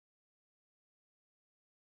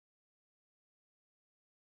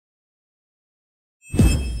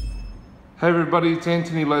Hey everybody, it's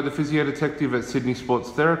Anthony Lowe, the physio detective at Sydney Sports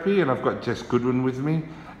Therapy, and I've got Jess Goodwin with me,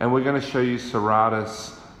 and we're going to show you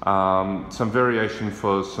Serratus, some variation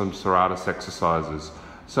for some Serratus exercises.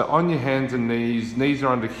 So on your hands and knees are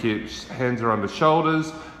under hips, hands are under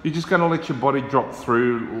shoulders. You're just going to let your body drop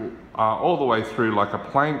through, all the way through like a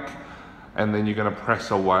plank, and then you're going to press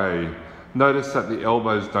away. Notice that the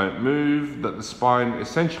elbows don't move, that the spine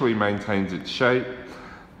essentially maintains its shape.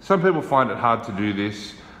 Some people find it hard to do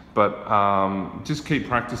this, but just keep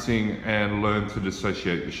practicing and learn to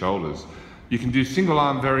dissociate the shoulders. You can do single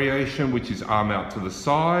arm variation, which is arm out to the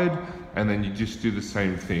side, and then you just do the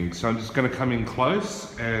same thing. So I'm just going to come in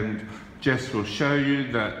close and Jess will show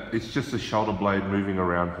you that it's just a shoulder blade moving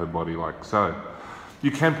around her body like so.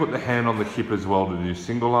 You can put the hand on the hip as well to do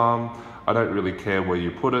single arm. I don't really care where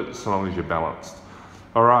you put it, so long as you're balanced.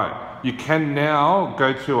 All right, you can now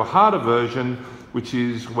go to a harder version, which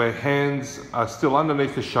is where hands are still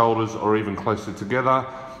underneath the shoulders or even closer together.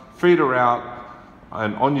 Feet are out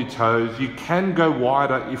and on your toes. You can go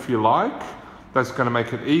wider if you like. That's going to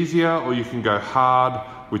make it easier, or you can go hard,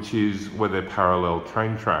 which is where they're parallel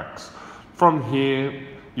train tracks. From here,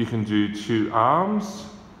 you can do two arms,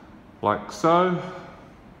 like so.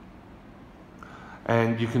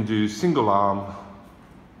 And you can do single arm,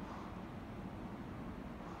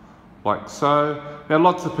 like so. Now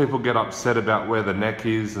lots of people get upset about where the neck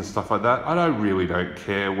is and stuff like that. I really don't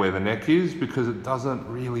care where the neck is because it doesn't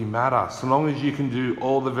really matter. So long as you can do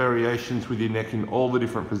all the variations with your neck in all the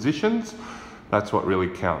different positions, that's what really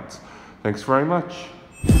counts. Thanks very much.